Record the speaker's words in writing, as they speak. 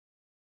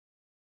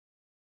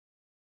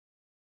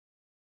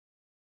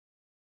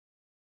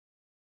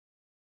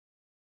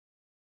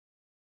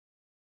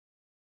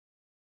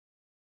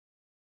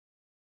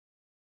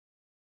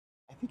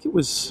think it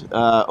was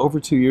over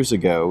 2 years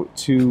ago,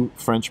 two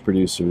French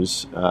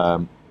producers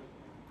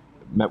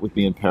met with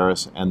me in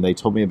Paris, and they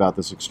told me about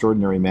this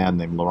extraordinary man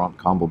named Laurent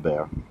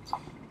Combalbert,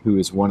 who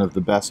is one of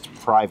the best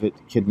private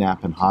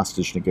kidnap and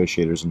hostage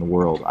negotiators in the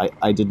world.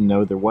 I didn't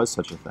know there was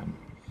such a thing.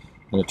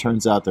 And it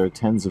turns out there are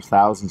tens of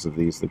thousands of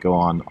these that go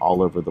on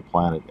all over the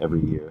planet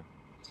every year.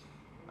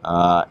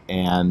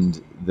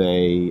 And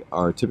they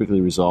are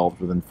typically resolved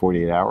within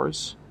 48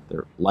 hours.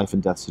 They're life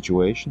and death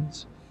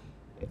situations.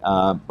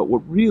 But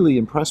what really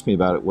impressed me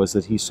about it was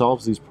that he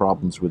solves these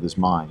problems with his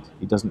mind.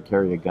 He doesn't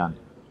carry a gun.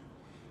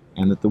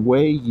 And that the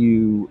way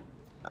you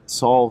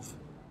solve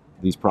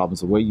these problems,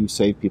 the way you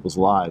save people's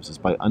lives, is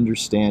by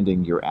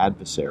understanding your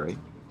adversary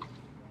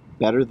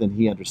better than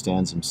he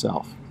understands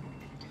himself.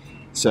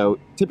 So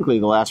typically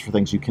they'll ask for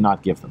things you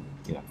cannot give them.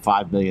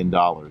 $5 million,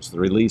 the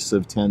release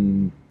of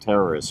 10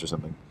 terrorists or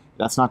something.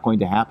 That's not going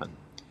to happen.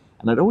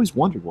 And I'd always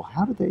wondered, well,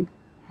 how do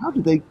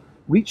they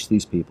reach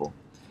these people?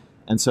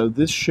 And so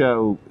this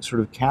show sort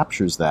of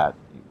captures that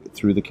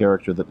through the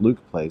character that Luc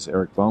plays,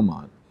 Eric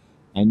Beaumont.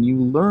 And you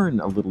learn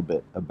a little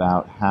bit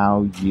about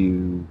how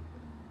you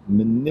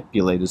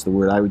manipulate is the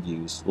word I would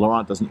use.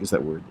 Laurent doesn't use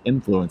that word.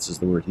 Influence is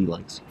the word he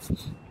likes.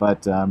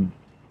 But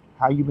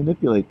how you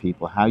manipulate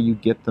people, how you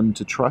get them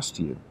to trust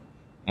you,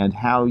 and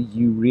how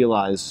you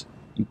realize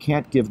you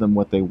can't give them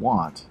what they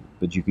want,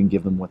 but you can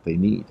give them what they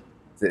need.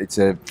 It's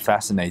a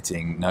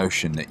fascinating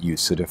notion that you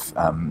sort of,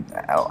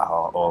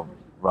 or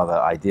rather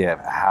idea of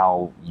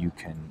how you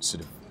can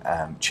sort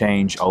of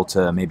change,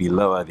 alter, maybe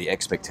lower the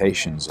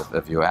expectations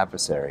of your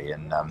adversary,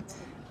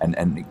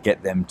 and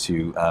get them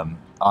to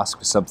ask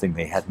for something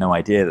they had no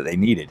idea that they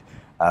needed.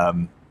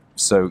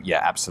 So yeah,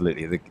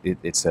 absolutely,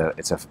 it's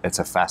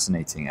a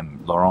fascinating,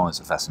 and Laurent is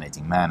a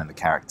fascinating man, and the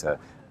character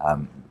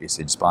is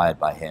inspired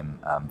by him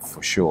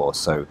for sure.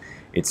 So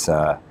it's,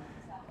 I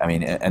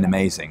mean, an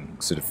amazing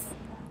sort of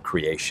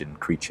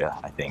creature,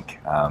 I think.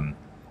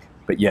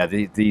 But yeah,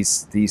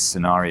 these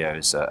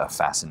scenarios are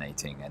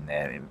fascinating, and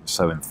they're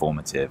so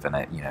informative. And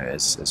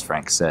as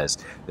Frank says,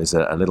 there's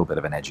a little bit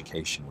of an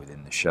education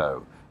within the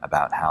show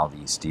about how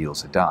these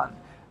deals are done.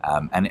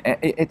 And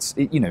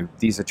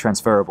these are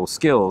transferable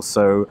skills.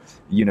 So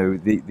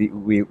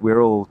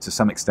we're all to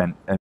some extent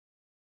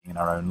in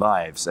our own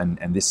lives,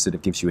 and this sort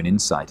of gives you an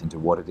insight into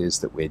what it is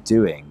that we're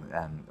doing,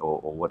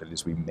 or what it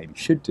is we maybe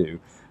should do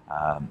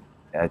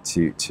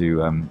to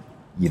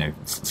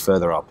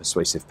further our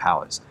persuasive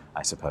powers,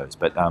 I suppose.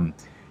 But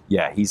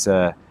yeah, he's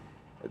the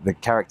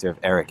character of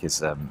Eric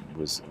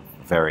was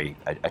very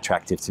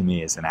attractive to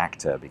me as an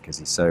actor, because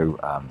he's so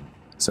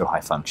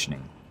high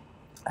functioning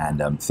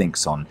and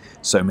thinks on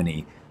so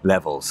many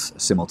levels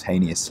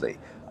simultaneously.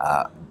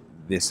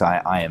 This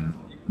I am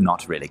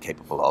not really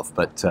capable of,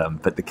 but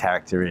the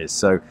character is.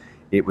 So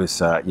it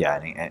was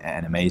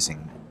an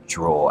amazing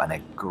draw and a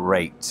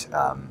great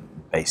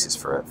basis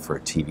for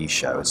a TV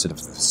show. Sort of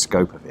the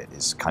scope of it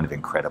is kind of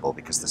incredible,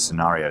 because the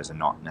scenarios are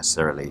not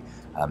necessarily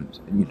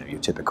your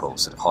typical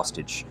sort of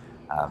hostage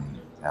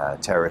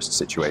terrorist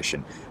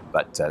situation,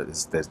 but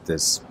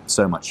there's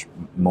so much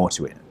more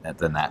to it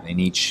than that.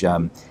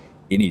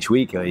 In each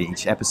week or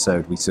each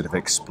episode, we sort of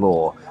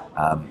explore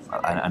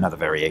another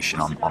variation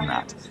on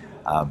that.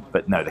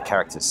 But no, the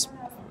character's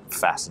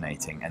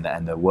fascinating,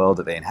 and the world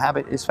that they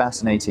inhabit is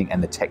fascinating,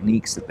 and the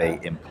techniques that they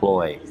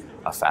employ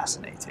are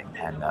fascinating.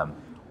 And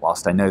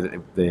whilst I know that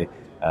the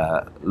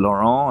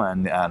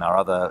Laurent and our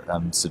other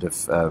sort of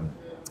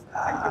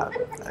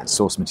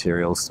source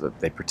materials,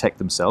 they protect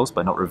themselves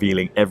by not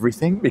revealing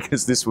everything,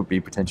 because this would be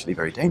potentially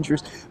very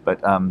dangerous,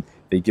 but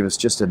they give us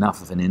just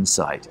enough of an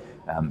insight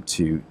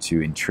to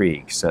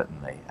intrigue,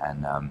 certainly.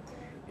 And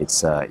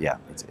it's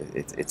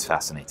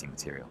fascinating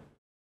material.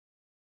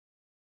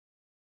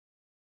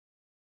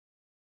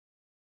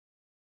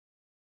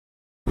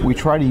 We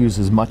try to use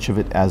as much of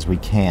it as we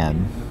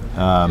can.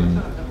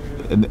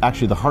 And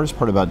actually, the hardest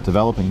part about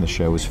developing the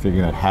show is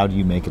figuring out how do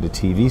you make it a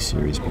TV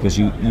series, because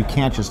you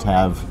can't just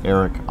have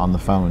Eric on the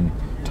phone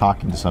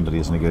talking to somebody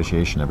as a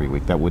negotiation every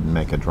week. That wouldn't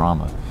make a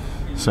drama.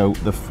 So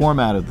the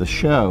format of the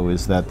show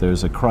is that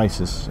there's a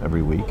crisis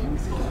every week.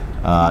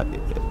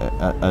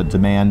 A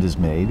demand is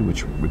made,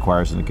 which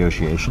requires a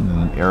negotiation,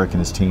 and Eric and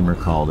his team are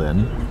called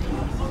in.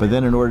 But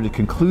then in order to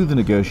conclude the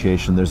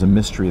negotiation, there's a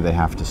mystery they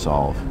have to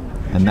solve.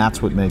 And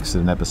that's what makes it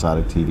an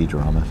episodic TV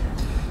drama.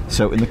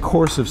 So in the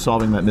course of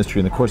solving that mystery,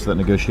 in the course of that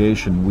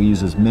negotiation, we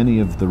use as many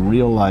of the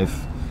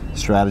real-life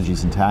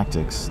strategies and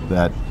tactics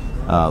that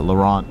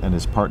Laurent and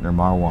his partner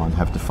Marwan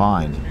have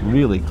defined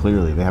really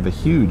clearly. They have a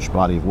huge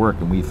body of work,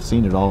 and we've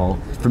seen it all.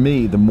 For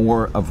me, the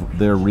more of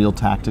their real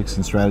tactics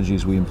and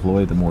strategies we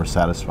employ, the more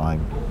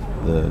satisfying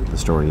the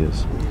story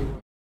is.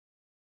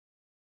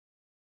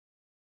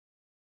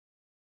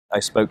 I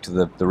spoke to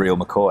the real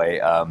McCoy.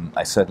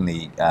 I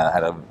certainly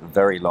had a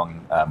very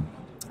long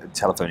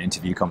telephone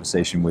interview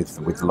conversation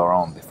with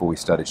Laurent before we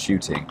started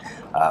shooting,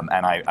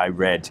 and I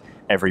read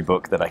every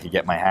book that I could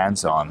get my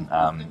hands on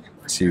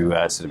to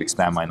sort of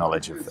expand my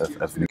knowledge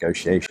of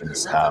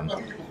negotiations.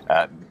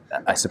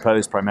 I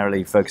suppose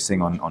primarily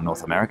focusing on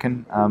North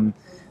American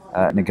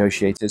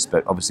negotiators,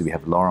 but obviously we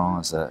have Laurent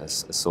as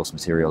a source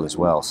material as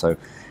well. So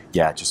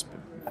yeah, just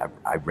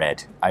I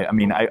read.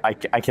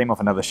 I came off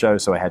another show,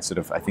 so I had sort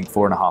of, I think,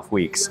 4.5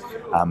 weeks.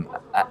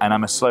 And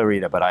I'm a slow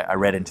reader, but I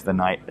read into the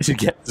night to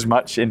get as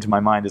much into my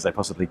mind as I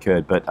possibly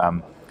could. But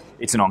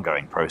it's an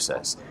ongoing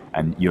process,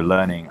 and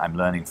I'm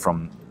learning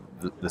from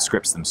the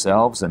scripts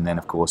themselves, and then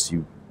of course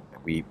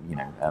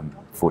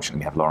fortunately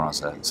we have Laurent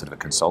as a sort of a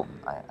consultant,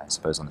 I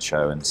suppose, on the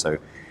show, and so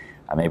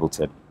I'm able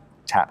to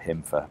tap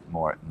him for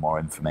more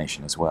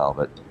information as well.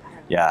 But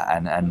yeah,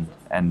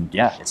 and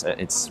yeah,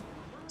 it's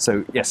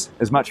so yes,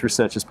 as much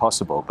research as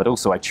possible, but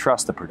also I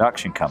trust the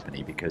production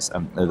company because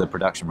the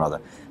production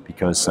rather,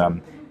 because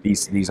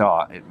these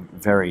are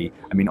very.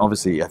 I mean,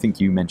 obviously, I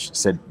think you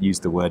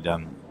used the word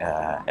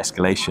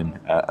escalation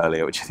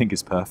earlier, which I think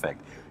is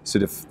perfect.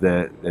 Sort of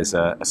there's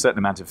a certain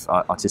amount of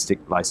artistic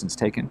license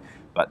taken,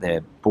 but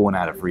they're born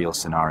out of real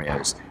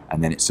scenarios,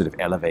 and then it's sort of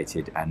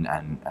elevated and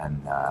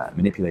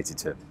manipulated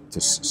to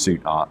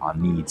suit our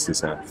needs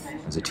as a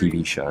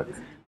TV show.